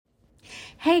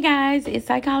Hey guys, it's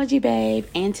Psychology Babe,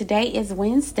 and today is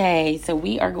Wednesday, so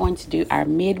we are going to do our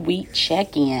midweek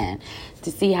check-in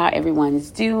to see how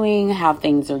everyone's doing, how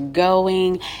things are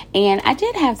going. And I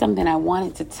did have something I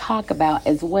wanted to talk about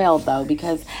as well, though,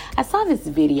 because I saw this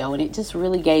video and it just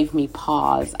really gave me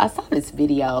pause. I saw this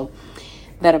video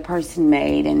that a person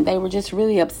made, and they were just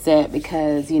really upset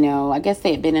because, I guess they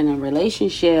had been in a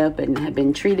relationship and had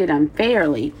been treated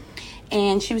unfairly.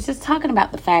 And she was just talking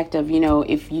about the fact of,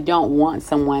 if you don't want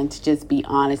someone to just be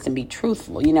honest and be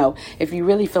truthful, if you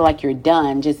really feel like you're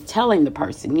done, just telling the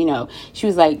person, she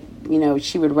was like,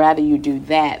 she would rather you do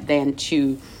that than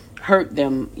to hurt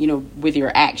them, with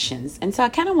your actions. And so I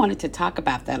kind of wanted to talk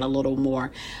about that a little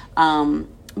more,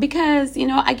 because,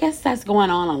 I guess that's going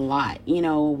on a lot,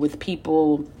 with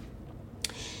people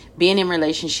being in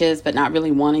relationships but not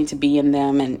really wanting to be in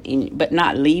them but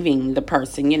not leaving the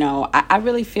person. I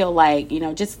really feel like,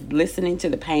 just listening to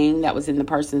the pain that was in the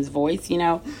person's voice,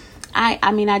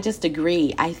 I just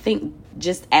agree. I think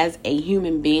just as a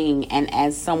human being and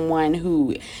as someone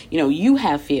who, you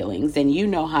have feelings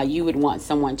and how you would want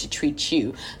someone to treat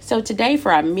you. So today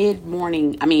for our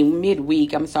midweek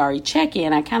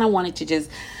check-in, I kind of wanted to just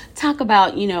talk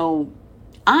about,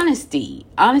 honesty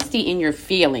in your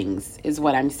feelings is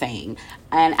what I'm saying.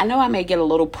 And I know I may get a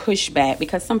little pushback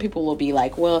because some people will be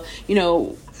like, well,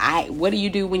 what do you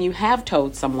do when you have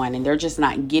told someone and they're just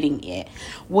not getting it?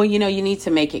 Well, you need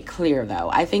to make it clear, though.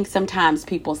 I think sometimes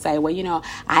people say, well,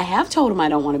 I have told them I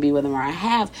don't want to be with them, or I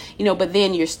have, but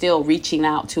then you're still reaching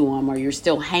out to them, or you're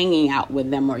still hanging out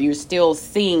with them, or you're still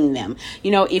seeing them.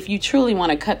 If you truly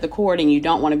want to cut the cord and you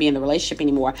don't want to be in the relationship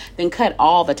anymore, then cut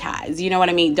all the ties. You know what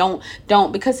I mean? Don't,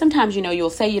 because sometimes, you'll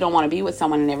say you don't want to be with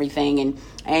someone and everything,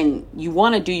 and you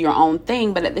want to do your own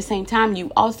thing, but at the same time,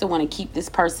 you also want to keep this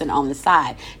person on the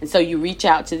side. And so you reach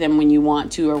out to them when you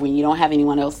want to, or when you don't have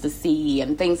anyone else to see,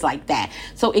 and things like that.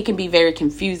 So it can be very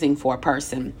confusing for a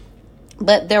person.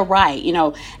 But they're right.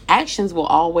 Actions will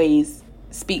always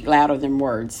speak louder than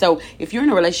words. So if you're in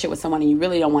a relationship with someone and you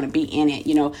really don't want to be in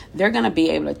it, they're going to be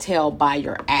able to tell by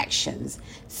your actions.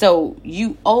 So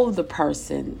you owe the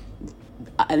person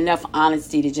enough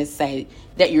honesty to just say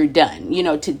that you're done,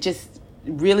 to just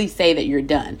really say that you're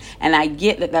done. And I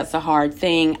get that that's a hard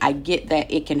thing. I get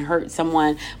that it can hurt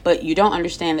someone, but you don't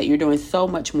understand that you're doing so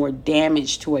much more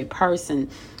damage to a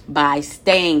person by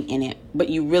staying in it, but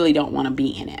you really don't want to be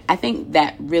in it. I think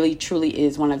that really truly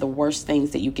is one of the worst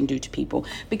things that you can do to people,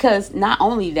 because not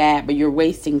only that, but you're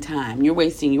wasting time. You're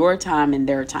wasting your time and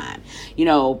their time.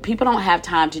 People don't have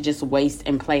time to just waste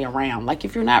and play around. Like,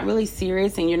 if you're not really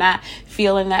serious and you're not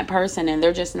feeling that person and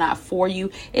they're just not for you,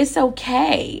 it's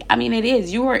okay. It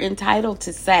is. You are entitled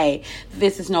to say,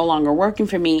 this is no longer working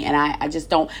for me, and I just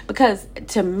don't, because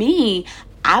to me,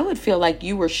 I would feel like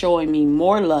you were showing me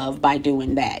more love by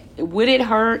doing that. Would it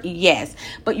hurt? Yes.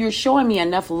 But you're showing me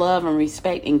enough love and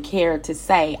respect and care to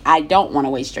say, I don't want to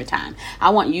waste your time.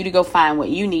 I want you to go find what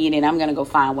you need, and I'm going to go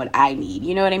find what I need.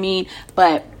 You know what I mean?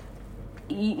 But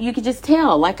you could just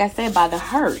tell, like I said, by the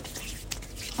hurt.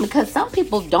 Because some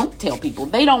people don't tell people.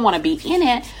 They don't want to be in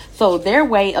it. So their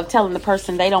way of telling the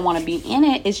person they don't want to be in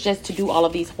it is just to do all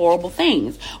of these horrible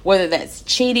things. Whether that's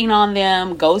cheating on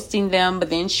them, ghosting them,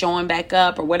 but then showing back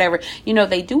up or whatever.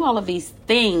 They do all of these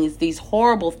things, these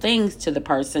horrible things to the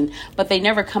person, but they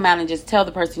never come out and just tell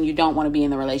the person you don't want to be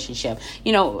in the relationship.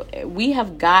 We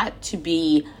have got to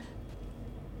be,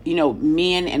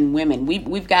 men and women,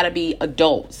 we've got to be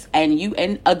adults, and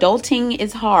adulting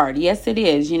is hard. Yes, it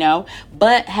is,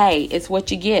 but hey, it's what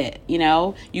you get.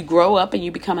 You grow up and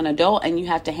you become an adult, and you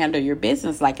have to handle your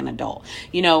business like an adult.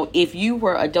 If you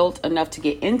were adult enough to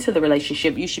get into the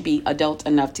relationship, you should be adult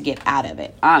enough to get out of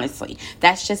it. Honestly,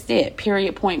 that's just it,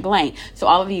 period, point blank. So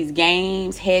all of these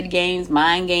games, head games,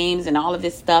 mind games, and all of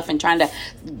this stuff, and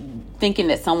thinking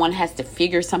that someone has to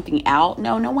figure something out.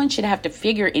 No one should have to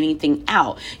figure anything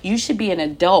out. You should be an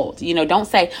adult. Don't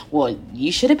say, well,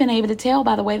 you should have been able to tell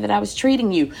by the way that I was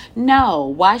treating you. No,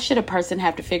 why should a person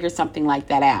have to figure something like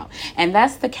that out? And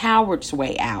that's the coward's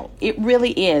way out. It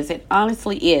really is. It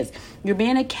honestly is. You're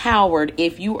being a coward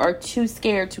if you are too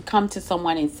scared to come to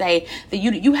someone and say that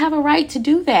you have a right to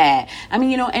do that.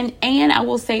 And I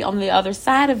will say on the other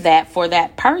side of that, for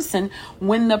that person,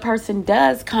 when the person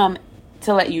does come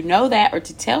to let you know that, or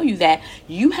to tell you that,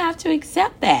 you have to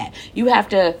accept that. You have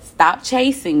to stop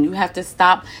chasing. You have to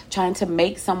stop trying to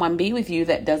make someone be with you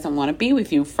that doesn't want to be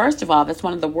with you. First of all, that's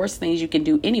one of the worst things you can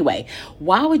do anyway.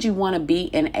 Why would you want to be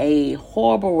in a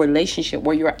horrible relationship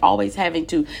where you're always having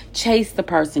to chase the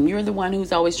person? You're the one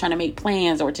who's always trying to make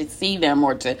plans, or to see them,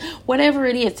 or to whatever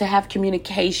it is, to have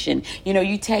communication.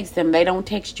 You text them, they don't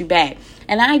text you back.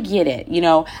 And I get it.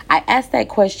 I asked that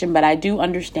question, but I do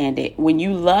understand it. When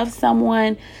you love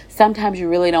someone, sometimes you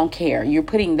really don't care. You're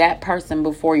putting that person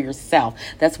before yourself.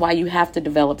 That's why you have to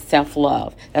develop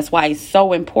self-love. That's why it's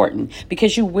so important,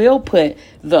 because you will put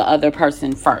the other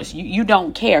person first. You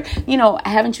don't care.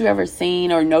 Haven't you ever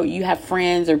seen or know you have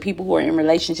friends or people who are in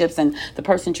relationships and the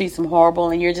person treats them horrible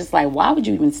and you're just like, why would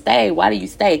you even stay? Why do you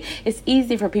stay? It's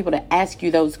easy for people to ask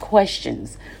you those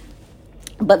questions,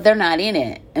 but they're not in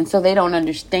it. And so they don't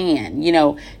understand.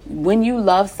 When you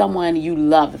love someone, you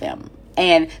love them.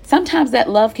 And sometimes that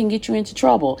love can get you into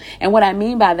trouble. And what I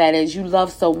mean by that is you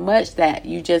love so much that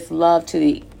you just love to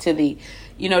the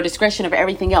discretion of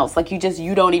everything else. Like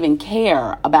you don't even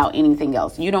care about anything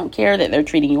else. You don't care that they're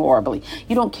treating you horribly.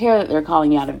 You don't care that they're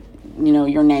calling you out of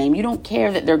your name. You don't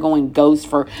care that they're going ghost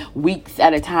for weeks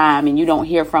at a time and you don't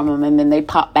hear from them and then they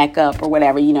pop back up or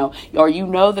whatever, or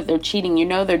that they're cheating,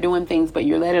 they're doing things, but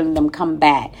you're letting them come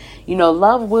back.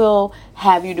 Love will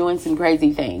have you doing some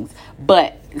crazy things.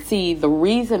 But see, the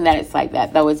reason that it's like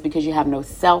that though is because you have no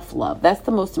self-love. That's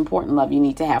the most important love you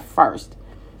need to have first.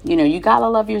 You got to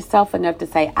love yourself enough to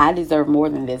say, I deserve more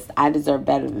than this. I deserve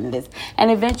better than this.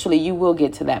 And eventually you will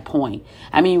get to that point.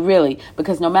 I mean, really,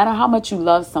 because no matter how much you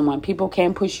love someone, people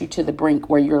can push you to the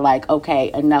brink where you're like,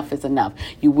 okay, enough is enough.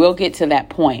 You will get to that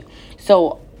point.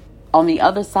 So on the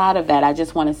other side of that, I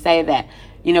just want to say that,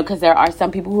 because there are some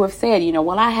people who have said,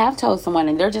 well, I have told someone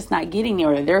and they're just not getting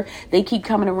there, or they keep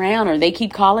coming around, or they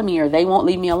keep calling me, or they won't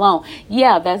leave me alone.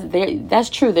 Yeah, that's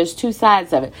true. There's two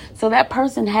sides of it. So that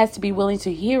person has to be willing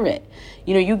to hear it.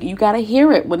 You got to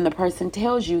hear it when the person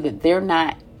tells you that they're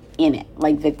not in it,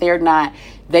 like that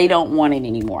they don't want it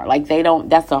anymore. Like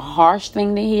that's a harsh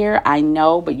thing to hear. I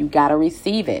know, but you got to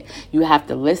receive it. You have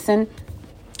to listen.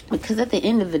 Because at the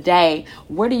end of the day,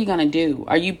 what are you going to do?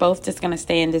 Are you both just going to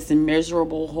stay in this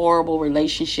miserable, horrible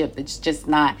relationship that's just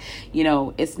not,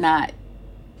 it's not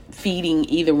feeding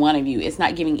either one of you. It's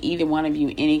not giving either one of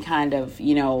you any kind of,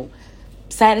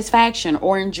 satisfaction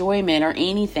or enjoyment or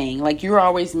anything. Like you're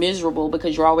always miserable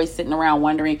because you're always sitting around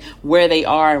wondering where they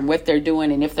are and what they're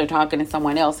doing and if they're talking to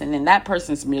someone else. And then that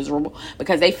person's miserable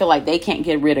because they feel like they can't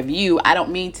get rid of you. I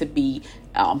don't mean to be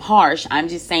harsh. I'm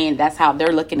just saying that's how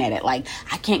they're looking at it. Like,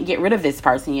 I can't get rid of this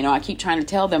person. I keep trying to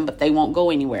tell them, but they won't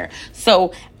go anywhere.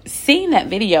 So seeing that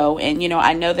video, and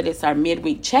I know that it's our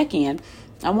midweek check-in,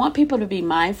 I want people to be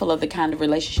mindful of the kind of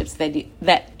relationships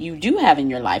that you do have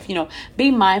in your life. Be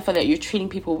mindful that you're treating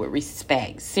people with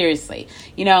respect. Seriously.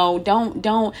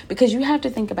 Don't, because you have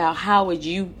to think about how would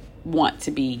you want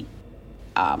to be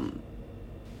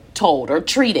told or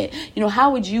treated.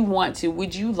 How would you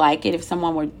like it if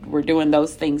someone were doing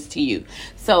those things to you?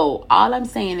 So all I'm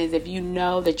saying is, if you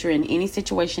know that you're in any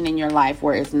situation in your life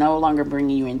where it's no longer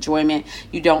bringing you enjoyment,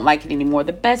 you don't like it anymore,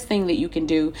 the best thing that you can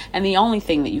do, and the only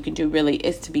thing that you can do really,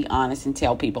 is to be honest and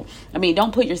tell people. I mean,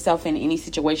 don't put yourself in any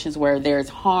situations where there's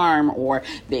harm or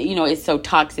it's so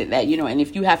toxic that, and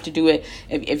if you have to do it,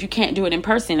 if you can't do it in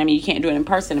person, you can't do it in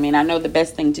person. I know the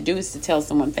best thing to do is to tell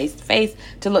someone face to face,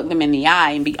 to look them in the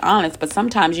eye and be honest. But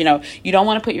sometimes, you don't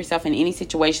want to put yourself in any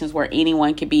situations where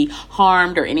anyone could be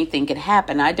harmed or anything could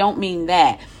happen. I don't mean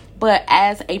that. But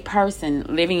as a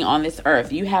person living on this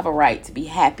earth, you have a right to be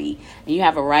happy. And you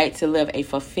have a right to live a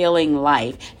fulfilling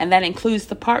life. And that includes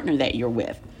the partner that you're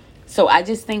with. So I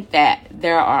just think that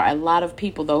there are a lot of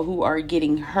people, though, who are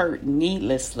getting hurt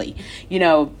needlessly.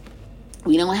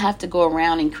 We don't have to go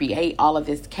around and create all of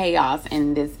this chaos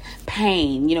and this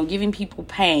pain, giving people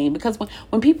pain. Because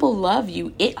when people love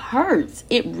you, it hurts.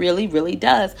 It really, really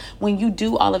does. When you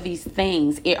do all of these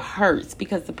things, it hurts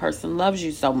because the person loves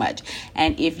you so much.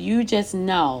 And if you just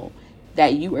know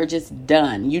that you are just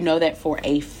done, you know that for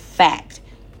a fact,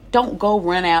 don't go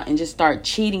run out and just start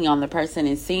cheating on the person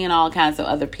and seeing all kinds of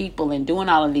other people and doing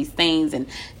all of these things and,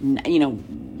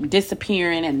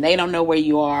 disappearing, and they don't know where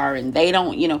you are, and they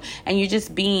don't, and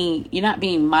you're not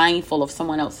being mindful of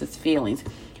someone else's feelings.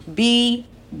 Be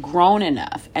grown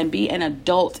enough and be an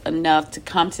adult enough to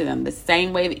come to them the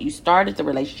same way that you started the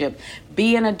relationship.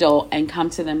 Be an adult and come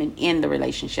to them and end the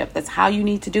relationship. That's how you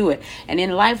need to do it. And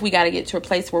in life, we got to get to a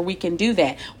place where we can do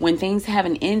that. When things have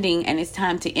an ending and it's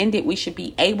time to end it, we should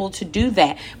be able to do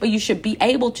that. But you should be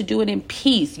able to do it in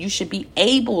peace. You should be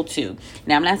able to.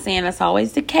 Now, I'm not saying that's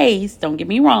always the case. Don't get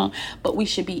me wrong. But we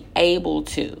should be able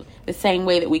to. The same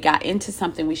way that we got into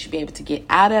something, we should be able to get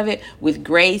out of it with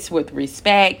grace, with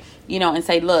respect, and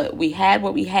say, look, we had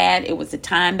what we had. It was the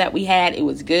time that we had. It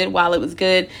was good while it was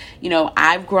good.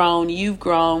 I've grown, you've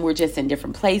grown. We're just in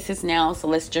different places now. So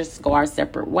let's just go our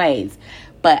separate ways.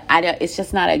 But it's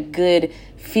just not a good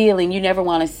feeling. You never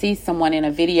want to see someone in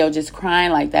a video just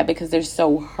crying like that because they're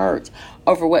so hurt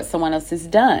over what someone else has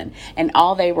done. And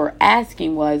all they were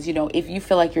asking was, if you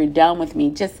feel like you're done with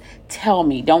me, just tell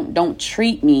me. Don't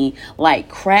treat me like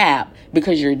crap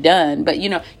because you're done. But,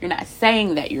 you're not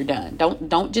saying that you're done.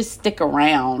 Don't just stick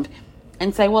around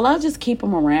and say, well, I'll just keep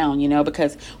them around,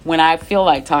 because when I feel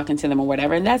like talking to them or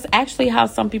whatever. And that's actually how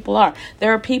some people are.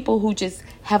 There are people who just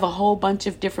have a whole bunch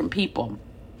of different people,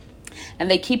 and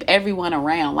they keep everyone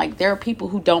around. Like, there are people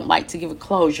who don't like to give a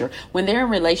closure. When they're in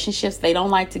relationships, they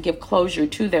don't like to give closure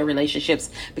to their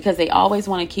relationships because they always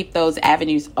want to keep those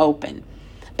avenues open.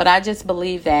 But I just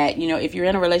believe that, if you're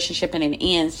in a relationship and it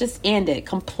ends, just end it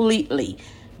completely.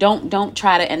 Don't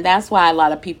try to, and that's why a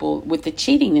lot of people with the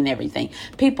cheating and everything,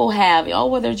 people have,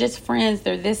 they're just friends,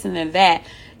 they're this and they're that.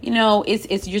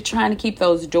 It's you're trying to keep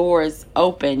those doors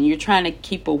open. You're trying to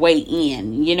keep a way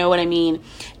in. You know what I mean?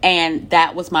 And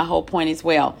that was my whole point as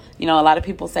well. A lot of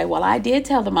people say, well, I did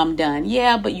tell them I'm done.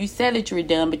 Yeah, but you said that you were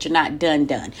done, but you're not done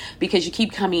because you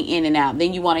keep coming in and out.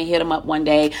 Then you want to hit them up one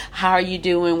day. How are you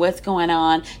doing? What's going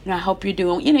on? I hope you're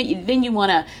doing, then you want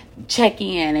to check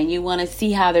in and you want to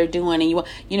see how they're doing. And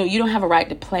you don't have a right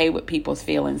to play with people's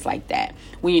feelings like that.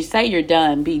 When you say you're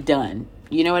done, be done.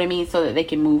 You know what I mean? So that they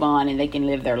can move on and they can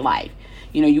live their life.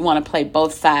 You want to play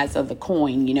both sides of the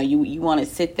coin. You want to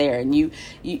sit there and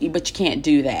but you can't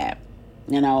do that.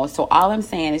 So all I'm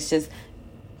saying is just,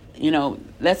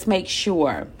 let's make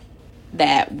sure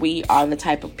that we are the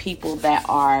type of people that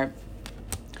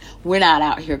we're not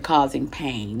out here causing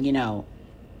pain.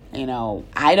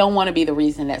 I don't want to be the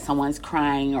reason that someone's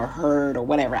crying or hurt or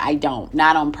whatever. I don't.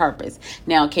 Not on purpose.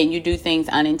 Now, can you do things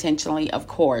unintentionally? Of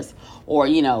course. Or,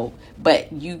 but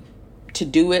to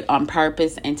do it on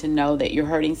purpose and to know that you're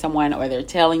hurting someone, or they're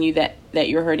telling you that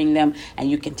you're hurting them,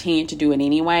 and you continue to do it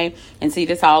anyway. And see,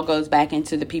 this all goes back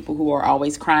into the people who are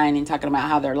always crying and talking about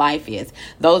how their life is.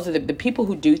 Those are the people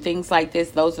who do things like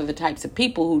this. Those are the types of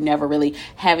people who never really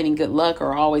have any good luck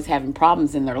or are always having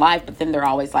problems in their life. But then they're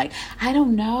always like, I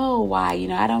don't know why,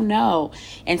 I don't know.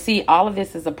 And see, all of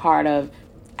this is a part of,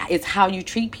 it's how you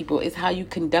treat people. It's how you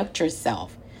conduct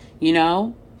yourself,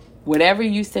 Whatever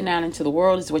you send out into the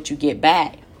world is what you get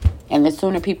back. And the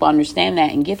sooner people understand that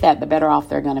and get that, the better off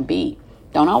they're going to be.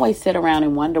 Don't always sit around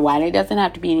and wonder why. And it doesn't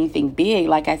have to be anything big.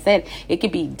 Like I said, it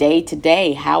could be day to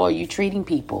day. How are you treating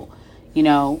people?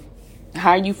 How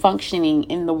are you functioning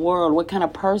in the world? What kind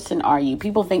of person are you?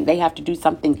 People think they have to do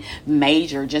something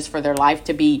major just for their life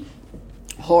to be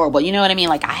horrible. You know what I mean?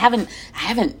 Like, I haven't,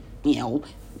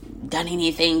 done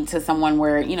anything to someone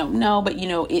where, no, but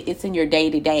it's in your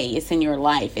day to day. It's in your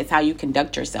life. It's how you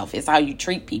conduct yourself. It's how you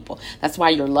treat people. That's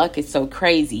why your luck is so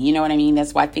crazy. You know what I mean?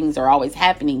 That's why things are always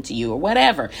happening to you or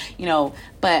whatever,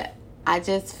 but I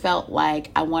just felt like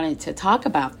I wanted to talk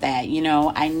about that.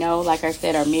 I know, like I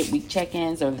said, our midweek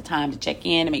check-ins are the time to check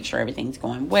in and make sure everything's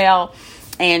going well.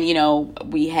 And,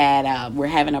 we're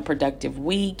having a productive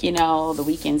week, the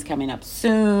weekend's coming up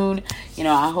soon.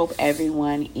 I hope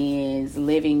everyone is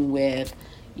living with,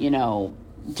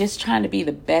 just trying to be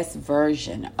the best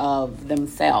version of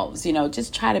themselves.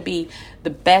 Just try to be the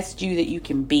best you that you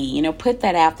can be. Put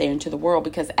that out there into the world,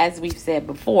 because as we've said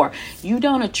before, you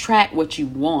don't attract what you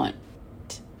want.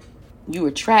 You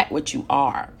attract what you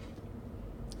are.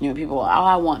 People,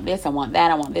 I want this, I want that,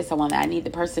 I want this, I want that. I need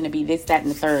the person to be this, that, and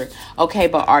the third. Okay,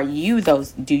 but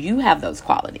do you have those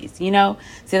qualities? See,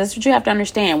 that's what you have to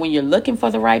understand. When you're looking for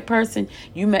the right person,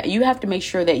 you have to make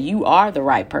sure that you are the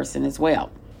right person as well.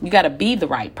 You got to be the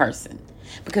right person.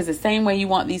 Because the same way you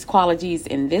want these qualities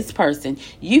in this person,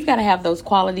 you've got to have those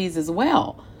qualities as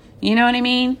well. You know what I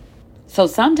mean? So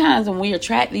sometimes when we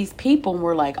attract these people and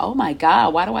we're like, oh my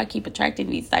God, why do I keep attracting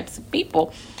these types of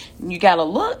people? You got to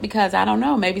look, because I don't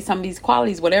know, maybe some of these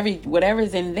qualities,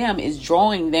 whatever's in them is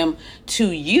drawing them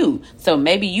to you. So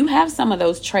maybe you have some of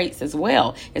those traits as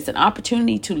well. It's an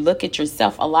opportunity to look at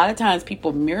yourself. A lot of times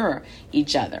people mirror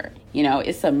each other.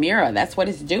 It's a mirror. That's what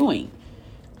it's doing.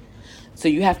 So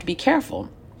you have to be careful.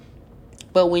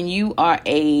 But when you are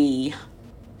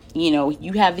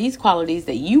you have these qualities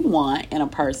that you want in a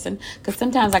person, because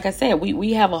sometimes, like I said,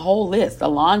 we have a whole list, a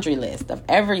laundry list of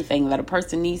everything that a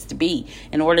person needs to be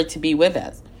in order to be with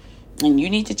us. And you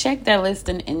need to check that list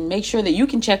and make sure that you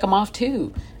can check them off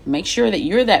too. Make sure that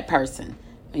you're that person.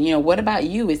 What about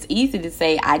you? It's easy to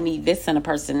say, I need this in a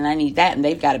person and I need that, and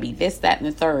they've got to be this, that, and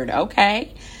the third.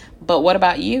 Okay. But what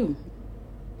about you?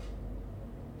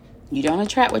 You don't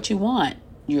attract what you want.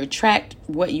 You attract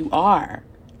what you are.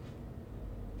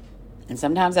 And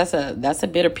sometimes that's a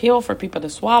bitter pill for people to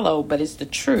swallow, but it's the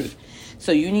truth.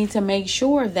 So you need to make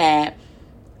sure that,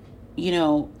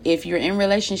 if you're in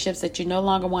relationships that you no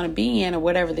longer want to be in or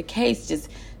whatever the case, just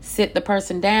sit the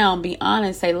person down, be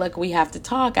honest, say, look, we have to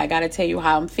talk. I got to tell you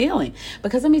how I'm feeling.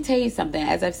 Because let me tell you something,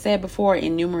 as I've said before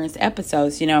in numerous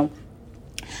episodes,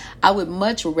 I would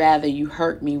much rather you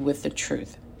hurt me with the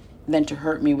truth than to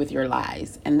hurt me with your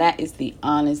lies. And that is the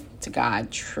honest to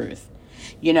God truth.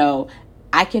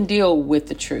 I can deal with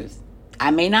the truth.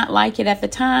 I may not like it at the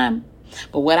time,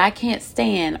 but what I can't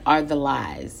stand are the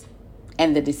lies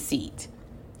and the deceit.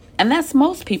 And that's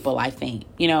most people, I think.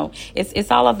 It's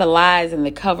all of the lies and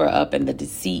the cover up and the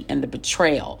deceit and the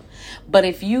betrayal. But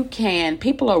if you can,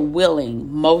 people are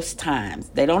willing most times.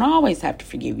 They don't always have to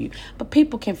forgive you, but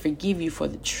people can forgive you for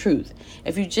the truth.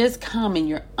 If you just come and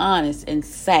you're honest and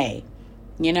say,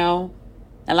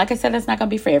 and like I said, that's not going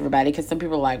to be for everybody, because some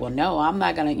people are like, well, no, I'm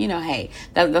not going to, hey,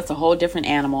 that's a whole different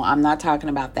animal. I'm not talking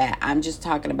about that. I'm just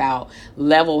talking about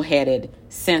level-headed,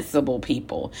 sensible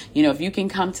people. If you can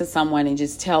come to someone and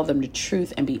just tell them the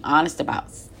truth and be honest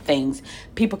about things,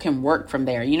 people can work from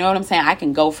there. You know what I'm saying? I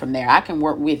can go from there. I can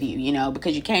work with you,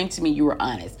 because you came to me, you were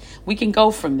honest. We can go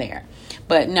from there.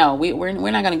 But no, we're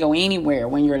not going to go anywhere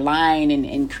when you're lying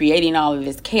and creating all of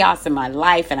this chaos in my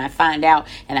life, and I find out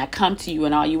and I come to you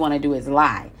and all you want to do is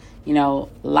lie.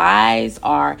 Lies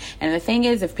are, and the thing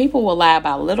is, if people will lie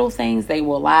about little things, they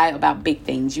will lie about big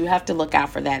things. You have to look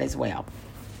out for that as well.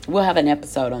 We'll have an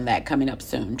episode on that coming up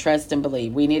soon. Trust and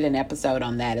believe. We need an episode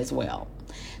on that as well.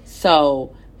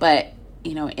 So, but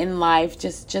in life,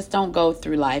 just don't go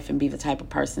through life and be the type of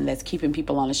person that's keeping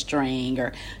people on a string,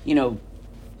 or,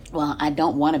 well, I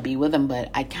don't want to be with them,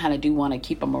 but I kind of do want to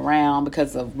keep them around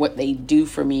because of what they do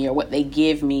for me or what they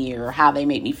give me or how they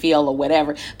make me feel or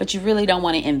whatever. But you really don't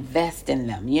want to invest in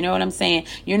them. You know what I'm saying?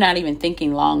 You're not even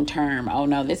thinking long term. Oh,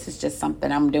 no, this is just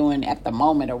something I'm doing at the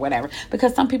moment or whatever.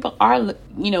 Because some people are,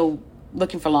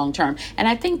 looking for long term. And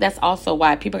I think that's also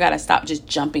why people got to stop just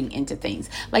jumping into things.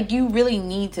 Like, you really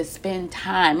need to spend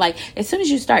time. Like, as soon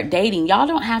as you start dating, y'all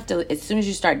don't have to, as soon as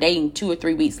you start dating 2 or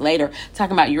 3 weeks later,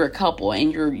 talking about you're a couple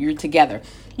and you're together.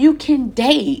 You can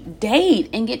date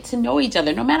and get to know each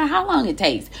other no matter how long it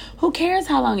takes. Who cares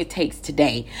how long it takes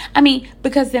today?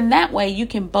 Because in that way you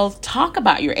can both talk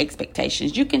about your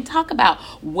expectations. You can talk about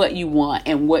what you want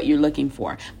and what you're looking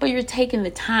for. But you're taking the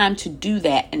time to do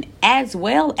that, and as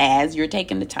well as you're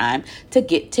taking the time to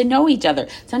get to know each other.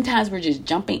 Sometimes we're just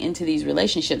jumping into these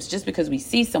relationships just because we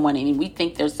see someone and we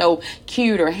think they're so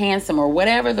cute or handsome or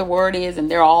whatever the word is, and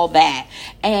they're all that.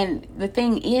 And the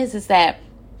thing is that,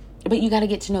 but you got to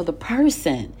get to know the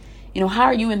person. How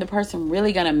are you and the person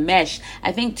really going to mesh?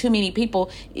 I think too many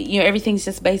people, everything's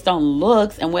just based on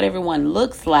looks and what everyone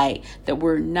looks like, that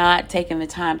we're not taking the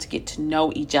time to get to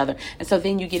know each other. And so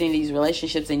then you get in these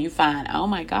relationships and you find, oh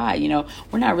my God,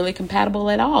 we're not really compatible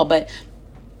at all. But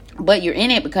you're in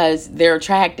it because they're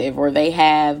attractive or they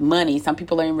have money. Some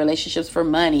people are in relationships for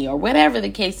money or whatever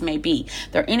the case may be.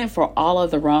 They're in it for all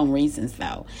of the wrong reasons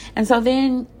though. And so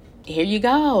then here you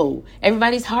go.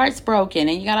 Everybody's heart's broken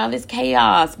and you got all this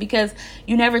chaos because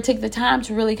you never took the time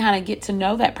to really kind of get to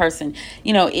know that person.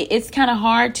 It's kind of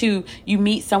hard to, you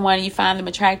meet someone, you find them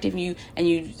attractive, and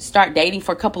you start dating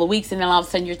for a couple of weeks, and then all of a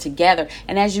sudden you're together.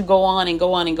 And as you go on and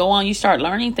go on and go on, you start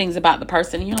learning things about the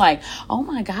person, and you're like, oh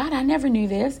my God, I never knew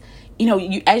this.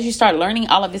 As you start learning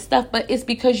all of this stuff, but it's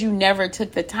because you never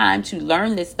took the time to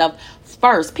learn this stuff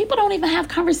first. People don't even have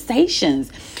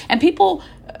conversations, and people.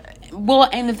 Well,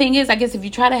 and the thing is, I guess if you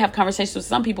try to have conversations with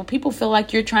some people feel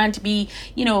like you're trying to be,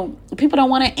 people don't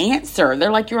want to answer.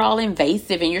 They're like, you're all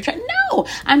invasive and you're trying. No,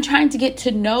 I'm trying to get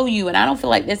to know you. And I don't feel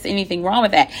like there's anything wrong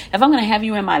with that. If I'm going to have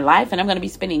you in my life and I'm going to be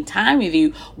spending time with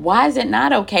you, why is it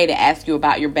not okay to ask you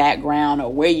about your background or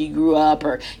where you grew up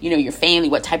or, your family,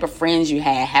 what type of friends you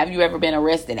had? Have you ever been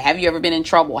arrested? Have you ever been in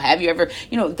trouble? Have you ever,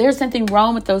 there's something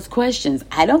wrong with those questions.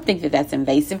 I don't think that that's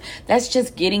invasive. That's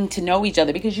just getting to know each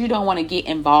other, because you don't want to get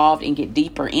involved and get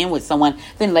deeper in with someone,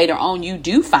 then later on you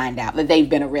do find out that they've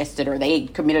been arrested or they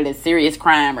committed a serious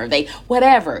crime or they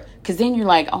whatever, because then you're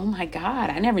like, oh my God,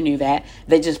 I never knew that.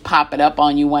 They just pop it up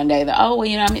on you one day that, oh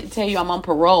well, I'm going to tell you I'm on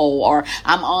parole or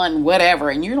I'm on whatever,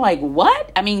 and you're like,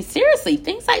 what? Seriously,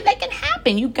 things like that can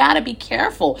happen. You got to be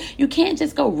careful. You can't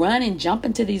just go run and jump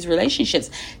into these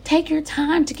relationships. Take your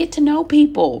time to get to know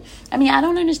people. I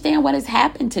don't understand what has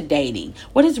happened to dating.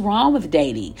 What is wrong with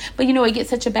dating? But it gets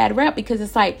such a bad rep because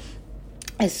it's like,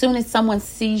 as soon as someone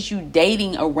sees you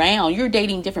dating around, you're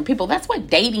dating different people. That's what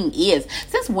dating is.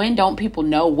 Since when don't people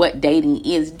know what dating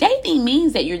is? Dating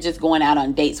means that you're just going out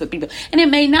on dates with people, and it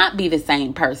may not be the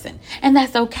same person. And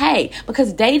that's okay,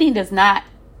 because dating does not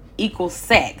equal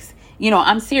sex.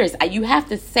 I'm serious. You have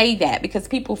to say that, because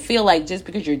people feel like just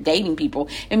because you're dating people,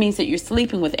 it means that you're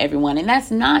sleeping with everyone. And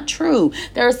that's not true.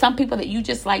 There are some people that you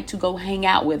just like to go hang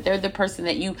out with. They're the person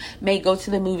that you may go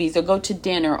to the movies or go to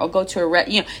dinner or go to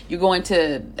you're going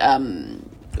to,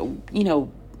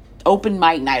 open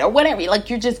mic night or whatever.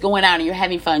 Like, you're just going out and you're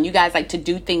having fun. You guys like to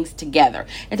do things together.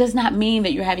 It does not mean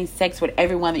that you're having sex with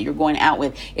everyone that you're going out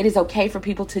with. It is okay for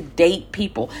people to date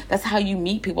people. That's how you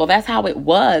meet people. That's how it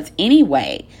was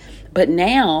anyway. But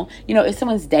now, if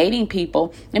someone's dating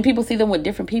people and people see them with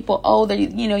different people,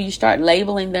 you start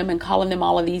labeling them and calling them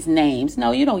all of these names.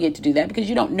 No, you don't get to do that, because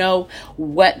you don't know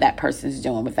what that person's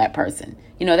doing with that person.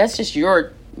 That's just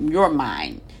your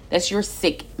mind. That's your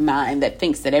sick mind that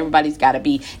thinks that everybody's got to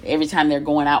be every time they're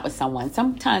going out with someone.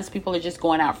 Sometimes people are just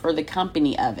going out for the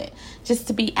company of it, just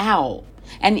to be out.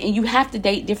 And you have to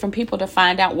date different people to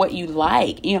find out what you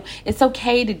like. It's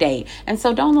okay to date. And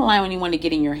so don't allow anyone to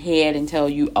get in your head and tell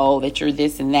you, that you're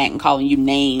this and that, and calling you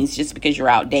names just because you're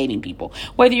out dating people,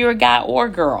 whether you're a guy or a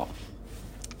girl.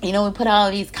 We put all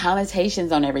of these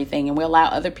connotations on everything, and we allow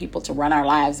other people to run our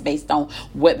lives based on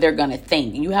what they're going to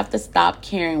think. You have to stop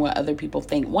caring what other people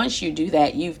think. Once you do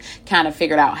that, you've kind of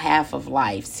figured out half of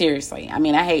life. Seriously. I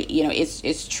mean, I hate,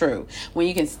 it's true. When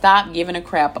you can stop giving a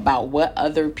crap about what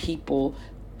other people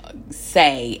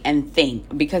say and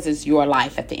think, because it's your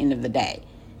life at the end of the day.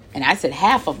 And I said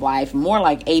half of life, more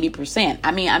like 80%.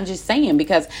 I mean, I'm just saying,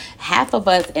 because half of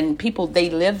us and people, they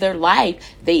live their life.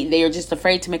 They are just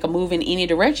afraid to make a move in any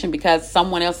direction because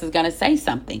someone else is going to say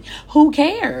something. Who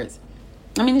cares?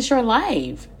 I mean, it's your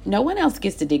life. No one else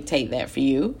gets to dictate that for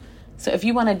you. So if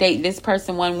you want to date this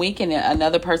person one week and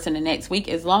another person the next week,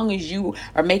 as long as you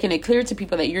are making it clear to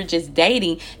people that you're just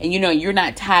dating and you're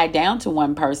not tied down to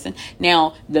one person.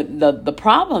 Now, the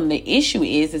problem, the issue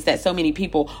is that so many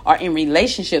people are in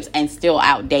relationships and still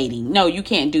out dating. No, you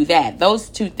can't do that. Those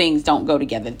two things don't go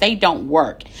together. They don't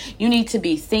work. You need to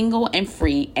be single and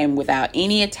free and without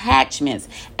any attachments,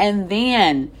 and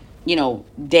then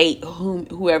date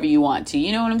whoever you want to.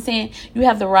 You know what I'm saying? You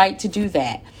have the right to do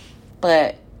that.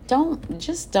 But don't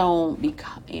be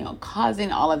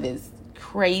causing all of this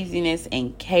craziness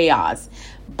and chaos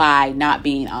by not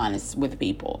being honest with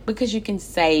people, because you can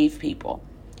save people.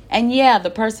 And yeah, the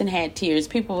person had tears.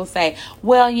 People will say,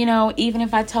 well, even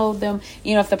if I told them,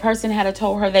 if the person had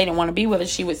told her they didn't want to be with her,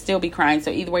 she would still be crying.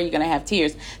 So either way, you're going to have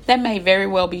tears. That may very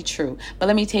well be true. But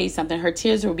let me tell you something. Her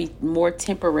tears will be more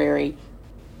temporary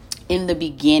in the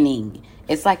beginning.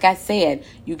 It's like I said,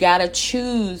 you got to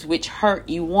choose which hurt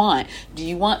you want. Do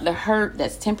you want the hurt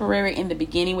that's temporary in the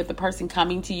beginning with the person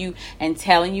coming to you and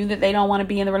telling you that they don't want to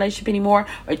be in the relationship anymore?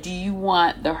 Or do you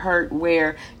want the hurt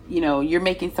where, you're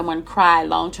making someone cry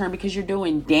long term because you're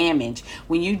doing damage?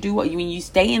 When you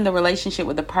stay in the relationship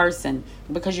with the person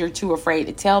because you're too afraid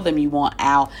to tell them you want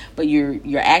out, but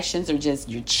your actions are just,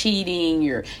 you're cheating,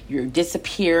 you're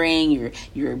disappearing,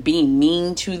 you're being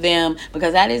mean to them.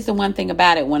 Because that is the one thing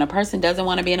about it. When a person doesn't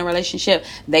want to be in a relationship,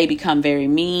 they become very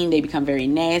mean, they become very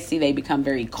nasty, they become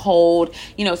very cold.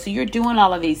 So you're doing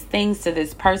all of these things to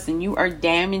this person. You are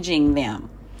damaging them.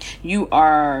 You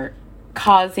are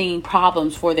causing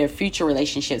problems for their future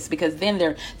relationships, because then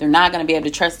they're not going to be able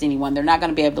to trust anyone. They're not going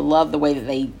to be able to love the way that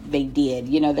they did.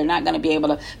 They're not going to be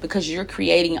able to, because you're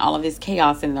creating all of this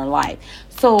chaos in their life.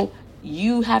 So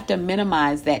you have to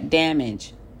minimize that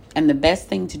damage. And the best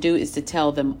thing to do is to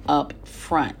tell them up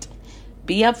front.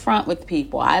 Be upfront with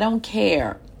people. I don't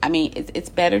care. I mean, it's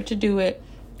better to do it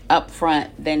up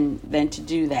front than to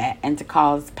do that and to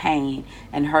cause pain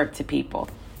and hurt to people.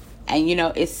 And,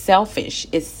 it's selfish.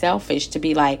 It's selfish to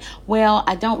be like, well,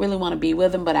 I don't really want to be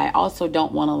with them, but I also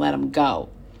don't want to let them go.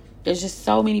 There's just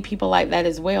so many people like that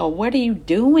as well. What are you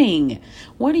doing?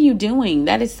 What are you doing?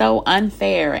 That is so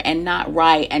unfair and not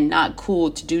right and not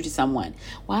cool to do to someone.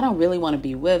 Well, I don't really want to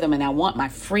be with them and I want my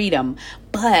freedom,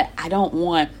 but I don't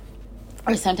want,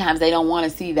 or sometimes they don't want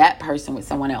to see that person with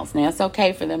someone else. Now, it's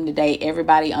okay for them to date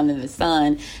everybody under the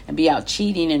sun and be out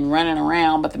cheating and running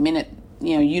around, but the minute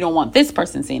you don't want this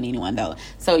person seeing anyone, though.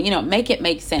 So, make it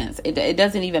make sense. It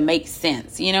doesn't even make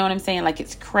sense. You know what I'm saying? Like,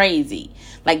 it's crazy.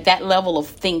 Like, that level of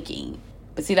thinking.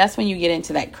 But see, that's when you get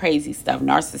into that crazy stuff,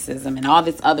 narcissism and all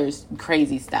this other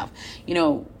crazy stuff.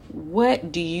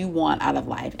 What do you want out of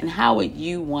life? And how would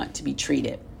you want to be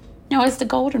treated? It's the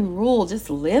golden rule. Just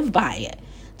live by it.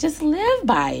 Just live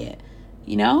by it.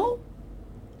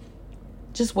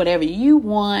 Just whatever you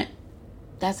want,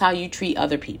 that's how you treat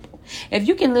other people. If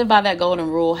you can live by that golden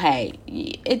rule, hey,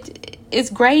 it's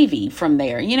gravy from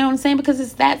there. You know what I'm saying? Because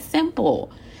it's that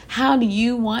simple. How do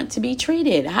you want to be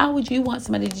treated? How would you want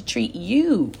somebody to treat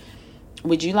you?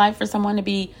 Would you like for someone to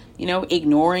be,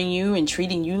 ignoring you and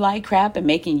treating you like crap and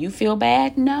making you feel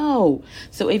bad? No.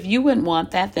 So if you wouldn't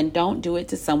want that, then don't do it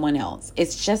to someone else.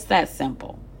 It's just that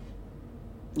simple,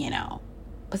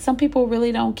 But some people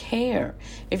really don't care.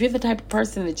 If you're the type of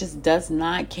person that just does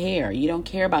not care, you don't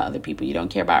care about other people. You don't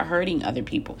care about hurting other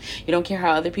people. You don't care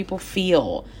how other people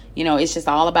feel. It's just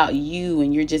all about you,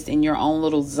 and you're just in your own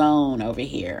little zone over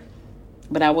here.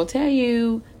 But I will tell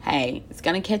you, hey, it's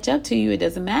going to catch up to you. It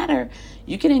doesn't matter.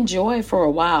 You can enjoy for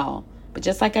a while. But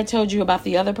just like I told you about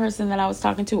the other person that I was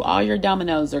talking to, all your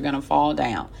dominoes are going to fall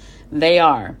down. They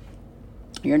are.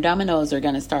 Your dominoes are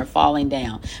going to start falling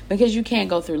down, because you can't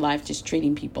go through life just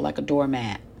treating people like a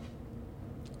doormat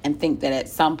and think that at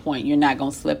some point you're not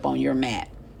going to slip on your mat.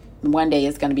 One day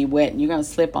it's going to be wet and you're going to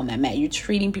slip on that mat. You're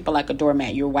treating people like a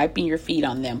doormat. You're wiping your feet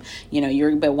on them.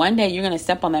 But one day you're going to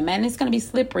step on that mat and it's going to be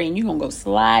slippery and you're going to go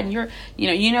slide. And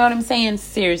you know what I'm saying?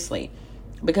 Seriously,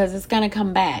 because it's going to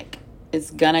come back.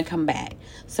 It's going to come back.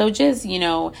 So just,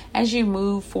 as you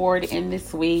move forward in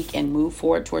this week and move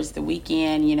forward towards the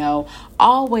weekend,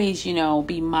 always,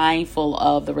 be mindful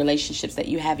of the relationships that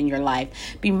you have in your life.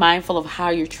 Be mindful of how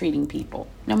you're treating people,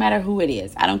 no matter who it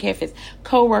is. I don't care if it's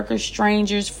coworkers,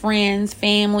 strangers, friends,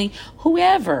 family,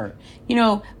 whoever.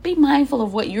 Be mindful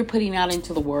of what you're putting out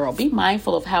into the world. Be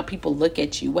mindful of how people look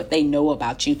at you, what they know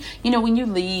about you. When you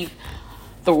leave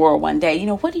the world one day,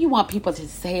 what do you want people to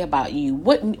say about you?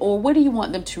 What do you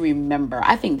want them to remember?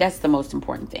 I think that's the most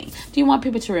important thing. Do you want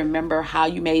people to remember how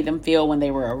you made them feel when they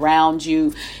were around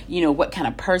you? What kind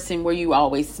of person were you?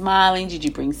 Always smiling? Did you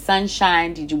bring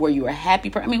sunshine? Were you a happy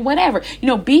person? Whatever.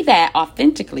 Be that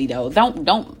authentically though.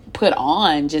 Don't put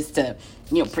on just to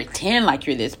pretend like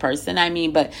you're this person.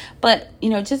 But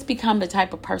just become the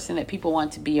type of person that people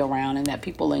want to be around and that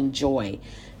people enjoy.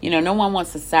 No one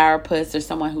wants a sourpuss or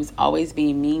someone who's always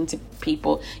being mean to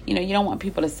people. You don't want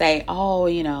people to say, oh,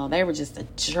 they were just a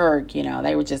jerk.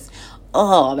 They were just,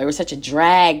 they were such a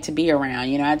drag to be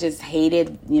around. I just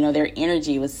hated, their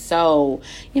energy was so,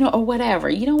 or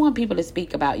whatever. You don't want people to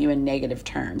speak about you in negative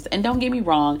terms. And don't get me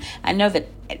wrong. I know that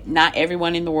not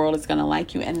everyone in the world is going to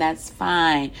like you, and that's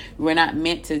fine. We're not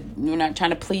trying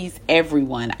to please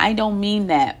everyone. I don't mean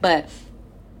that, but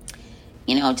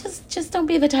just don't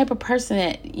be the type of person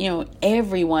that,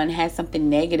 everyone has something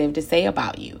negative to say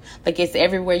about you. Like, it's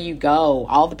everywhere you go,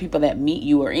 all the people that meet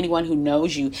you or anyone who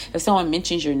knows you. If someone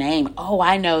mentions your name, oh,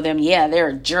 I know them. Yeah, they're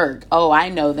a jerk. Oh, I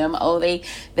know them. Oh, they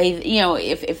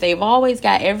if they've always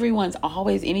got,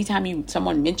 anytime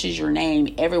someone mentions your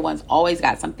name, everyone's always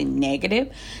got something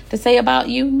negative to say about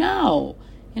you. No,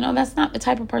 that's not the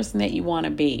type of person that you want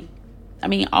to be.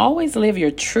 Always live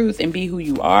your truth and be who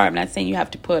you are. I'm not saying you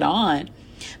have to put on,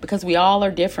 because we all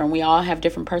are different. We all have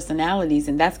different personalities,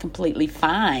 and that's completely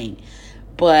fine.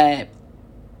 But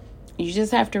you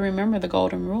just have to remember the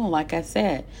golden rule. Like I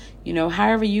said,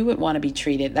 however you would want to be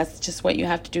treated, that's just what you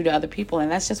have to do to other people.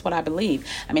 And that's just what I believe.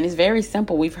 It's very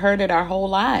simple. We've heard it our whole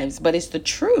lives, but it's the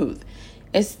truth.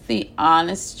 It's the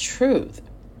honest truth.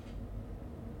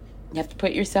 You have to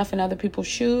put yourself in other people's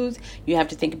shoes. You have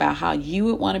to think about how you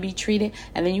would want to be treated,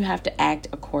 and then you have to act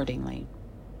accordingly.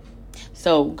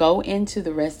 So go into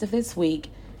the rest of this week,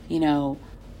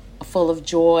 full of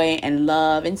joy and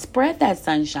love, and spread that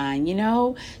sunshine,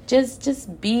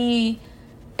 just be,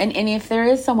 and if there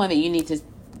is someone that you need to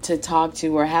talk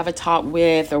to or have a talk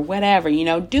with or whatever,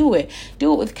 do it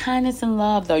with kindness and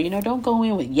love though. Don't go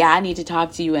in with, I need to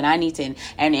talk to you and I need to,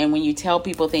 and when you tell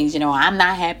people things, I'm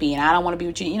not happy and I don't want to be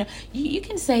with you, you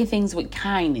can say things with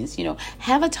kindness,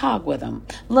 have a talk with them.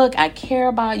 Look, I care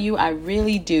about you. I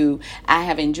really do. I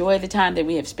have enjoyed the time that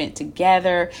we have spent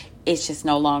together. It's just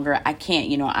no longer, I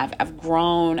can't, I've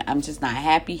grown. I'm just not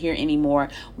happy here anymore.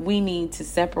 We need to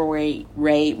separate.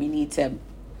 We need to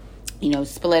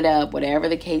split up, whatever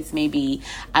the case may be.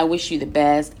 I wish you the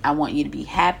best. I want you to be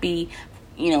happy,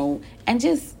 and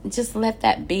just let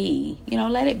that be,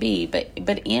 let it be,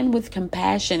 but end with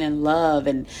compassion and love.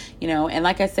 And, and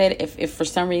like I said, if for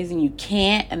some reason you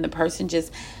can't, and the person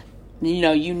just,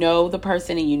 the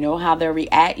person and how they'll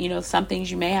react, some things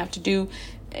you may have to do,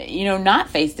 not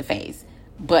face to face.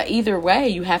 But either way,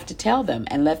 you have to tell them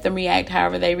and let them react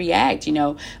however they react,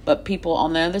 But people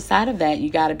on the other side of that,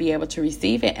 you got to be able to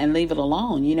receive it and leave it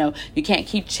alone. You can't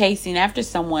keep chasing after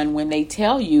someone when they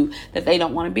tell you that they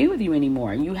don't want to be with you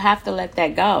anymore. You have to let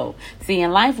that go. See,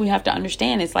 in life, we have to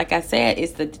understand, it's like I said,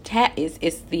 it's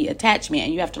the attachment,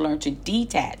 and you have to learn to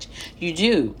detach. You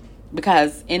do.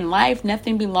 Because in life,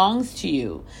 nothing belongs to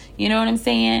you. You know what I'm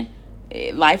saying?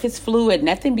 Life is fluid.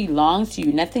 Nothing belongs to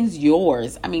you. Nothing's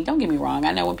yours. I mean, don't get me wrong.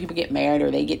 I know when people get married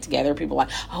or they get together, people are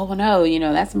like, oh no,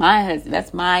 that's my husband,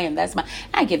 that's mine, that's my.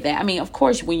 I get that. I mean, of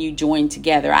course, when you join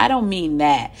together, I don't mean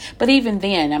that. But even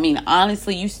then, I mean,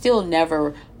 honestly, you still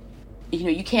never,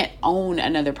 you can't own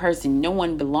another person. No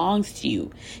one belongs to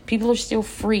you. People are still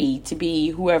free to be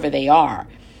whoever they are.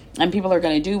 And people are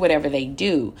going to do whatever they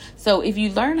do. So if you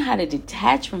learn how to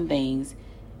detach from things,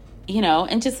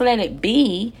 and just let it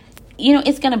be,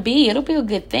 it'll be a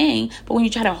good thing. But when you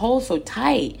try to hold so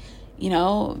tight,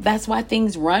 that's why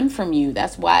things run from you.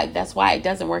 That's why it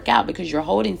doesn't work out, because you're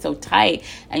holding so tight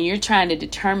and you're trying to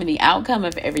determine the outcome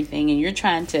of everything, and you're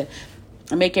trying to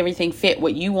make everything fit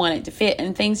what you want it to fit,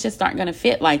 and things just aren't going to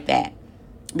fit like that.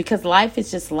 Because life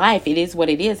is just life. It is what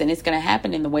it is, and it's going to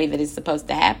happen in the way that it's supposed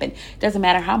to happen. It doesn't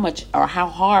matter how much or how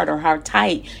hard or how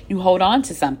tight you hold on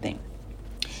to something.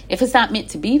 If it's not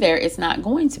meant to be there, it's not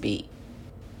going to be.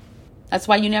 That's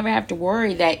why you never have to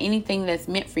worry that anything that's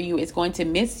meant for you is going to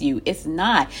miss you. It's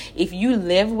not. If you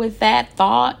live with that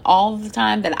thought all the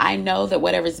time, that I know that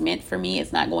whatever's meant for me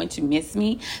is not going to miss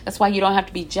me. That's why you don't have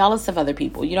to be jealous of other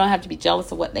people. You don't have to be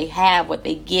jealous of what they have, what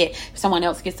they get. If someone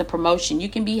else gets a promotion, you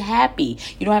can be happy.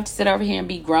 You don't have to sit over here and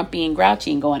be grumpy and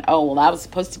grouchy and going, oh, well, I was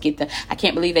supposed to get I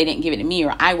can't believe they didn't give it to me,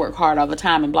 or I work hard all the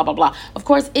time and blah, blah, blah. Of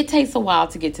course, it takes a while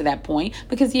to get to that point,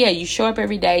 because you show up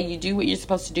every day, you do what you're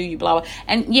supposed to do, you blah, blah.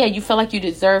 And you feel like you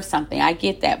deserve something. I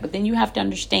get that. But then you have to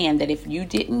understand that if you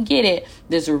didn't get it,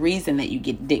 there's a reason that you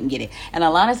didn't get it. And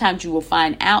a lot of times you will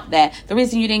find out that the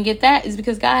reason you didn't get that is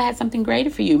because God had something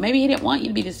greater for you. Maybe he didn't want you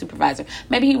to be the supervisor.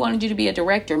 Maybe he wanted you to be a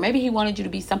director. Maybe he wanted you to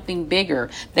be something bigger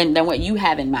than what you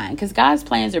have in mind. Because God's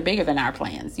plans are bigger than our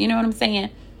plans. You know what I'm saying?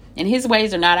 And his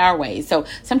ways are not our ways. So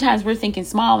sometimes we're thinking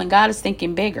small and God is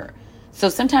thinking bigger. So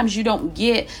sometimes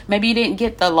maybe you didn't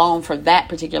get the loan for that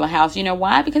particular house. You know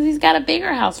why? Because he's got a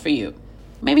bigger house for you.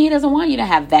 Maybe he doesn't want you to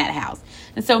have that house.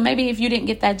 And so maybe if you didn't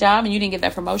get that job and you didn't get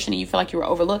that promotion and you feel like you were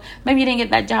overlooked, maybe you didn't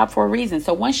get that job for a reason.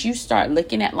 So once you start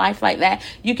looking at life like that,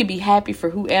 you can be happy for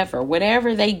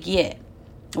whatever they get,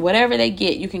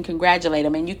 you can congratulate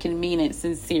them, and you can mean it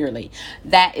sincerely.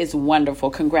 That is wonderful.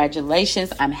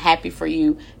 Congratulations. I'm happy for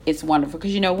you. It's wonderful,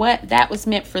 because you know what? That was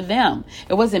meant for them.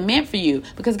 It wasn't meant for you,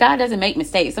 because God doesn't make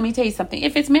mistakes. Let me tell you something.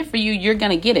 If it's meant for you, you're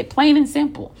going to get it. Plain and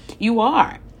simple. You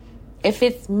are. If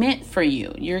it's meant for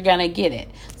you, you're going to get it.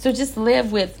 So just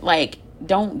live with,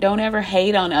 don't ever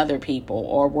hate on other people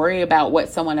or worry about what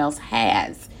someone else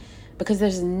has, because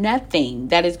there's nothing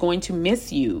that is going to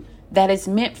miss you that is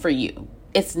meant for you.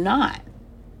 It's not.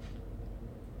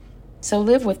 So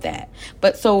live with that.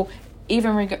 But so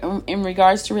even in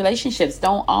regards to relationships,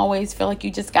 don't always feel like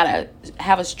you just got to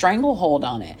have a stranglehold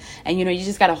on it. And, you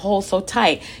just got to hold so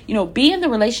tight. Be in the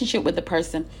relationship with the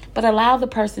person, but allow the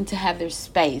person to have their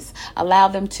space. Allow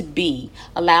them to be.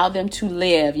 Allow them to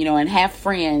live, and have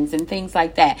friends and things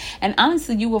like that. And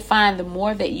honestly, you will find the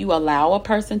more that you allow a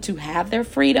person to have their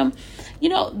freedom,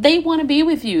 they want to be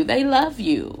with you. They love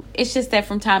you. It's just that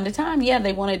from time to time,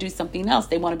 they want to do something else.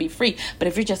 They want to be free. But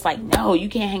if you're just like, no, you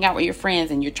can't hang out with your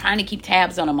friends, and you're trying to keep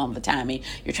tabs on them all the time, and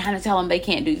you're trying to tell them they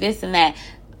can't do this and that,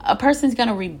 a person's going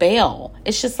to rebel.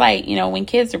 It's just like, when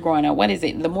kids are growing up, what is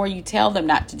it? The more you tell them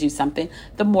not to do something,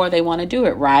 the more they want to do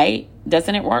it, right?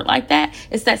 Doesn't it work like that?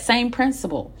 It's that same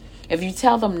principle. If you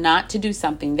tell them not to do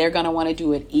something, they're going to want to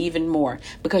do it even more,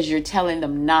 because you're telling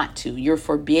them not to. You're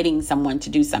forbidding someone to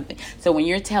do something. So when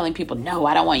you're telling people, no,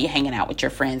 I don't want you hanging out with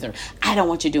your friends, or I don't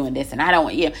want you doing this, and I don't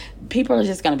want you, people are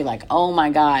just going to be like, oh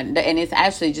my God. And it's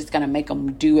actually just going to make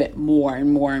them do it more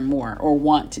and more and more, or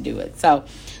want to do it. So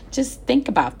just think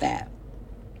about that.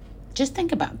 Just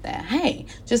think about that. Hey,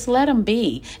 just let them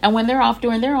be. And when they're off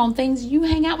doing their own things, you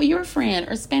hang out with your friend,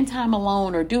 or spend time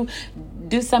alone, or do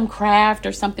some craft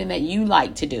or something that you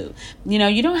like to do.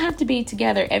 You don't have to be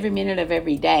together every minute of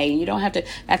every day. You don't have to.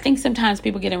 I think sometimes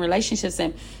people get in relationships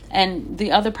and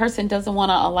the other person doesn't want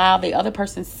to allow the other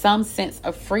person some sense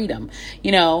of freedom.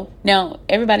 Now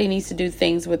everybody needs to do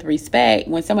things with respect.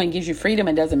 When someone gives you freedom,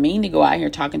 it doesn't mean to go out here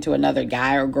talking to another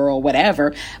guy or girl,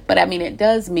 whatever. But I mean, it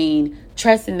does mean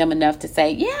trusting them enough to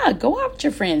say, go out with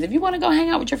your friends. If you want to go hang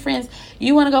out with your friends,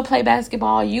 you want to go play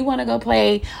basketball, you want to go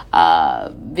play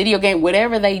video game,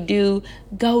 whatever they do,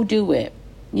 go do it.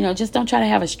 Just don't try to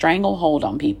have a stranglehold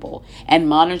on people and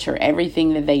monitor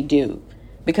everything that they do.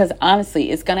 Because honestly,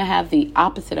 it's going to have the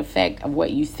opposite effect of what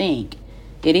you think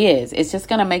it is. It's just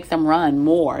going to make them run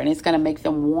more, and it's going to make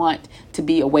them want to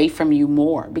be away from you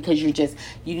more, because you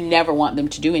never want them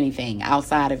to do anything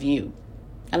outside of you.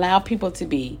 Allow people to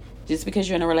be. Just because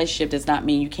you're in a relationship does not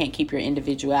mean you can't keep your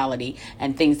individuality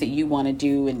and things that you want to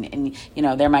do. And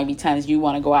there might be times you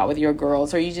want to go out with your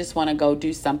girls, or you just want to go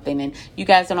do something, and you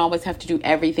guys don't always have to do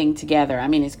everything together. I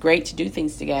mean, it's great to do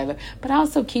things together, but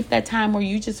also keep that time where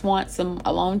you just want some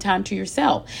alone time to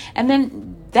yourself. And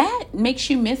then that makes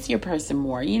you miss your person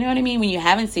more. You know what I mean? When you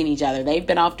haven't seen each other, they've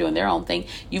been off doing their own thing,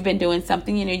 you've been doing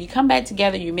something, you come back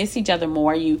together, you miss each other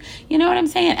more. You know what I'm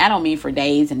saying? I don't mean for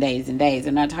days and days and days.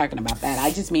 I'm not talking about that.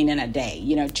 I just mean in a day.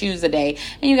 Choose a day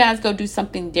and you guys go do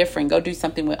something different. Go do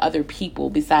something with other people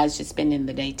besides just spending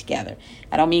the day together.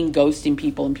 I don't mean ghosting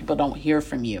people and people don't hear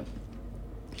from you.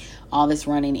 All this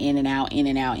running in and out, in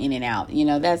and out, in and out.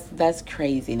 That's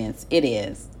craziness. It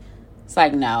is. It's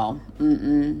like, no,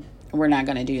 we're not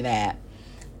going to do that.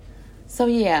 So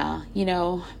yeah,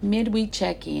 midweek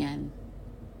check-in.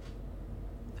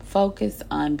 Focus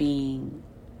on being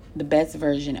the best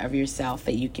version of yourself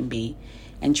that you can be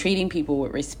and treating people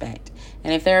with respect.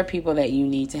 And if there are people that you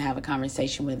need to have a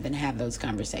conversation with, then have those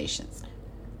conversations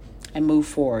and move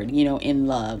forward, in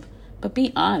love. But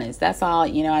be honest. That's all,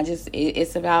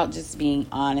 it's about just being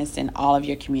honest in all of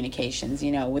your communications,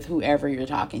 with whoever you're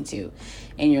talking to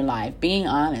in your life. Being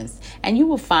honest. And you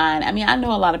will find, I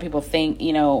know a lot of people think,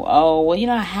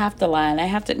 I have to lie and I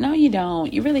have to. No, you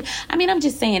don't. You really, I'm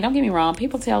just saying, don't get me wrong.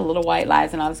 People tell little white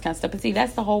lies and all this kind of stuff. But see,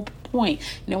 that's the whole point.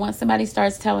 Once somebody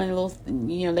starts telling little,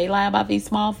 they lie about these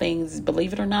small things,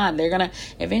 believe it or not,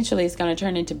 eventually it's going to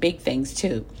turn into big things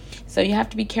too. So you have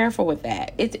to be careful with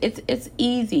that. It's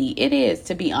easy. It is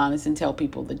to be honest and tell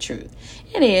people the truth.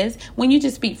 It is. When you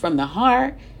just speak from the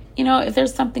heart, if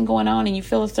there's something going on and you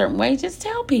feel a certain way, just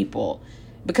tell people.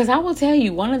 Because I will tell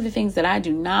you, one of the things that I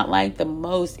do not like the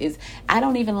most is I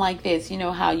don't even like this.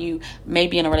 How you may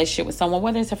be in a relationship with someone,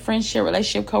 whether it's a friendship,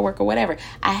 relationship, coworker, whatever.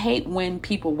 I hate when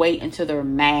people wait until they're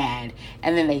mad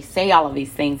and then they say all of these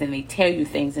things and they tell you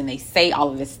things and they say all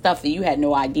of this stuff that you had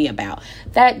no idea about.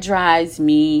 That drives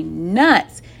me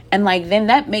nuts. And then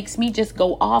that makes me just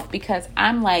go off because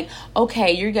I'm like,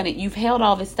 okay, you've held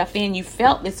all this stuff in, you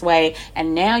felt this way,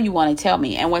 and now you want to tell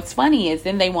me. And what's funny is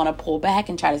then they want to pull back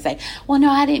and try to say, well, no,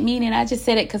 I didn't mean it. I just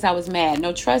said it because I was mad.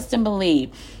 No, trust and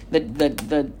believe.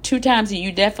 The two times that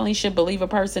you definitely should believe a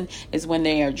person is when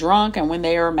they are drunk and when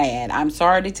they are mad. I'm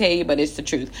sorry to tell you, but it's the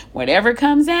truth. Whatever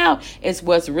comes out is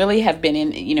what's really have been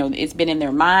in, it's been in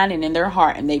their mind and in their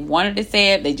heart, and they wanted to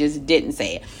say it, they just didn't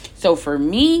say it. So for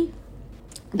me,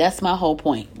 that's my whole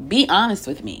point. Be honest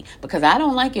with me, because I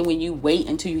don't like it when you wait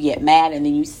until you get mad and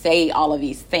then you say all of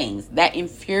these things. That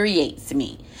infuriates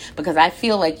me because I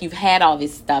feel like you've had all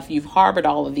this stuff. You've harbored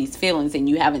all of these feelings and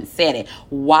you haven't said it.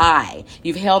 Why?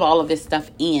 You've held all of this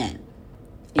stuff in,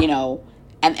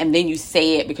 and then you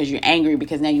say it because you're angry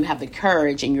because now you have the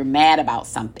courage and you're mad about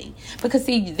something. Because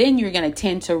see, then you're going to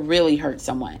tend to really hurt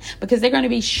someone because they're going to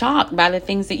be shocked by the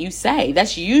things that you say.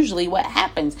 That's usually what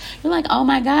happens. You're like, oh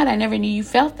my God, I never knew you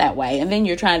felt that way. And then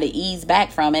you're trying to ease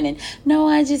back from it. And no,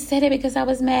 I just said it because I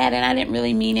was mad and I didn't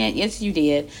really mean it. Yes, you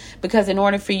did. Because in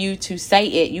order for you to say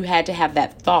it, you had to have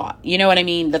that thought. You know what I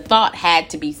mean? The thought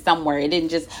had to be somewhere. It didn't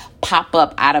just pop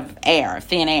up out of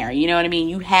thin air. You know what I mean?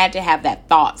 You had to have that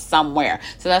thought somewhere.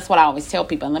 So that's what I always tell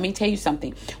people. And let me tell you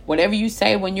something. Whatever you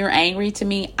say when you're angry to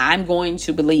me, I'm going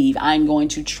to believe. I'm going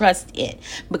to trust it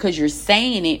because you're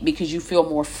saying it because you feel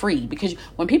more free. Because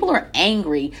when people are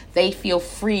angry, they feel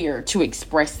freer to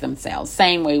express themselves.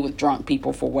 Same way with drunk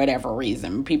people for whatever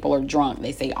reason. When people are drunk,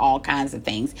 they say all kinds of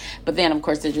things. But then, of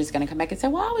course, they're just going to come back and say,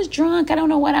 well, I was drunk. I don't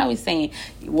know what I was saying.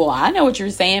 Well, I know what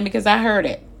you're saying because I heard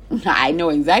it. I know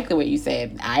exactly what you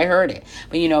said. I heard it.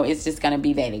 But, it's just going to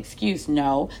be that excuse.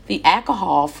 No, the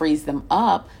alcohol frees them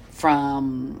up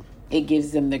from, it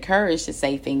gives them the courage to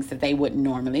say things that they wouldn't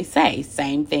normally say.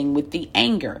 Same thing with the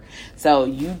anger. So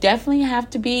you definitely have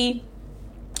to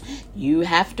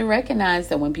recognize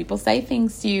that when people say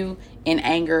things to you in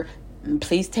anger,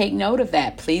 please take note of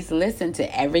that. Please listen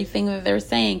to everything that they're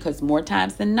saying, because more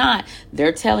times than not,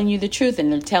 they're telling you the truth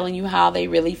and they're telling you how they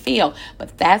really feel.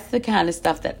 But that's the kind of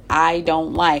stuff that I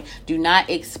don't like. Do not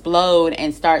explode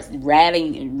and start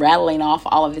rattling off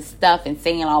all of this stuff and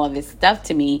saying all of this stuff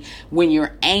to me when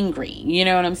you're angry. You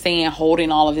know what I'm saying?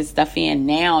 Holding all of this stuff in.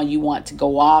 Now you want to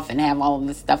go off and have all of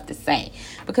this stuff to say,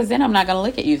 because then I'm not going to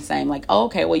look at you the same. Like, oh,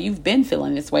 okay, well, you've been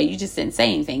feeling this way. You just didn't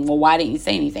say anything. Well, why didn't you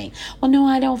say anything? Well, no,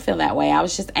 I don't feel that way. I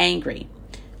was just angry.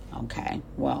 Okay,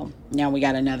 well, now we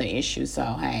got another issue. So,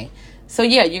 hey. So,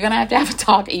 yeah, you're going to have a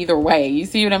talk either way. You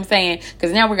see what I'm saying?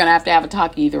 Because now we're going to have a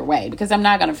talk either way, because I'm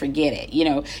not going to forget it.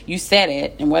 You said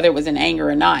it, and whether it was in anger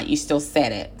or not, you still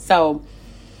said it. So,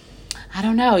 I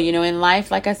don't know, in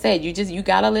life, like I said, you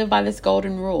got to live by this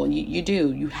golden rule. You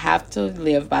do. You have to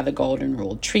live by the golden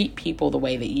rule. Treat people the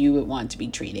way that you would want to be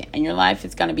treated. And your life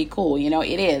is going to be cool.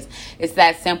 It is. It's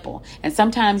that simple. And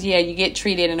sometimes, you get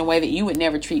treated in a way that you would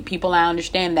never treat people. I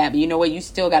understand that. But you know what? You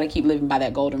still got to keep living by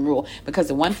that golden rule. Because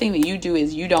the one thing that you do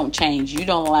is you don't change. You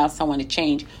don't allow someone to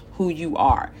change who you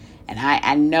are. And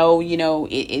I know,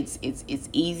 it's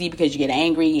easy because you get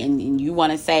angry and you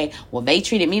want to say, well, they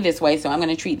treated me this way, so I'm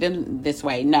going to treat them this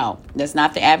way. No, that's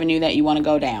not the avenue that you want to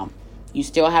go down. You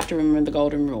still have to remember the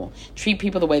golden rule. Treat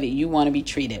people the way that you want to be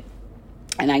treated.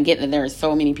 And I get that there are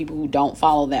so many people who don't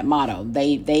follow that motto.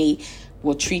 They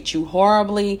will treat you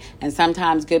horribly. And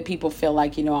sometimes good people feel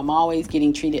like, I'm always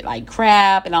getting treated like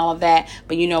crap and all of that.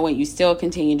 But you know what? You still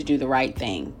continue to do the right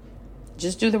thing.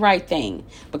 Just do the right thing,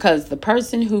 because the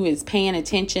person who is paying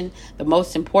attention, the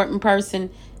most important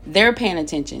person, they're paying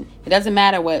attention. It doesn't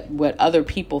matter what other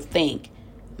people think.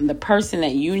 And the person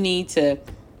that you need to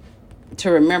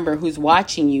remember who's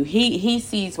watching you, he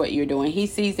sees what you're doing. He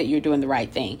sees that you're doing the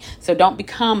right thing. So don't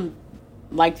become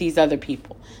like these other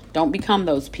people. Don't become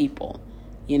those people.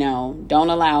 Don't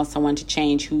allow someone to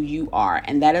change who you are.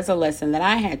 And that is a lesson that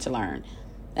I had to learn.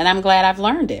 And I'm glad I've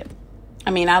learned it.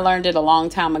 I learned it a long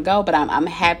time ago, but I'm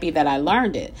happy that I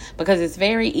learned it, because it's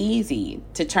very easy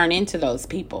to turn into those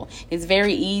people. It's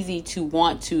very easy to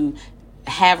want to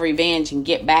have revenge and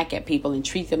get back at people and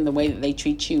treat them the way that they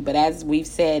treat you. But as we've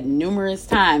said numerous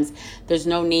times, there's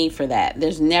no need for that.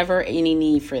 There's never any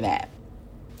need for that.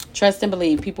 Trust and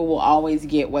believe people will always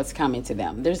get what's coming to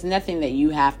them. There's nothing that you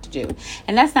have to do.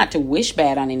 And that's not to wish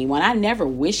bad on anyone. I never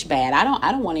wish bad.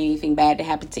 I don't want anything bad to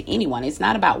happen to anyone. It's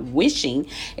not about wishing.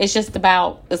 It's just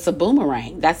about, it's a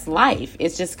boomerang. That's life.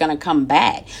 It's just going to come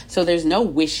back. So there's no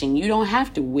wishing. You don't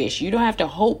have to wish. You don't have to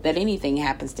hope that anything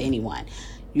happens to anyone.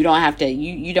 You don't have to,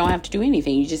 you don't have to do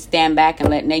anything. You just stand back and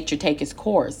let nature take its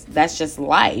course. That's just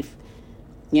life.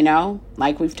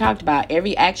 Like we've talked about,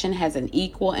 every action has an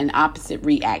equal and opposite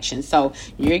reaction. So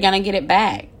you're going to get it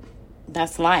back.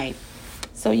 That's life.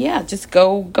 So yeah, just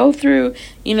go through,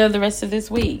 the rest of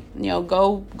this week.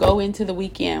 Go into the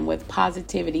weekend with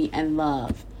positivity and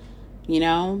love.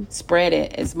 Spread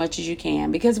it as much as you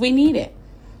can, because we need it.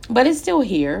 But it's still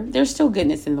here. There's still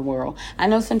goodness in the world. I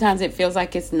know sometimes it feels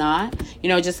like it's not,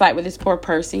 just like with this poor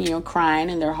person, crying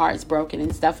and their heart's broken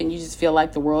and stuff. And you just feel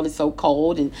like the world is so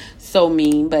cold and so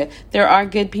mean. But there are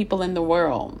good people in the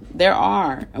world. There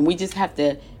are. And we just have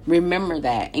to remember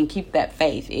that and keep that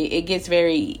faith. It gets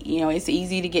very, it's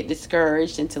easy to get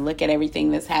discouraged and to look at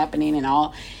everything that's happening and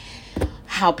all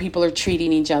how people are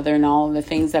treating each other and all of the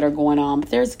things that are going on. But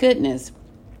there's goodness.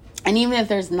 And even if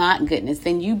there's not goodness,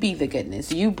 then you be the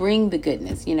goodness. You bring the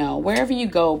goodness, wherever you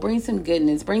go, bring some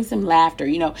goodness, bring some laughter,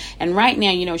 and right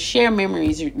now, share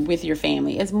memories with your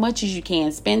family as much as you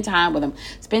can. Spend time with them.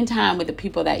 Spend time with the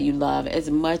people that you love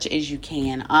as much as you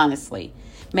can, honestly.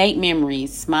 Make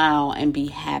memories, smile, and be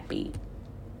happy.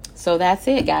 So that's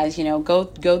it, guys. Go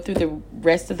through the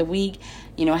rest of the week,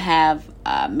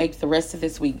 make the rest of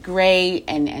this week great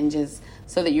and just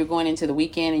so that you're going into the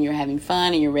weekend and you're having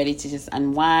fun and you're ready to just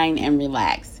unwind and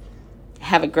relax.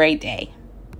 Have a great day.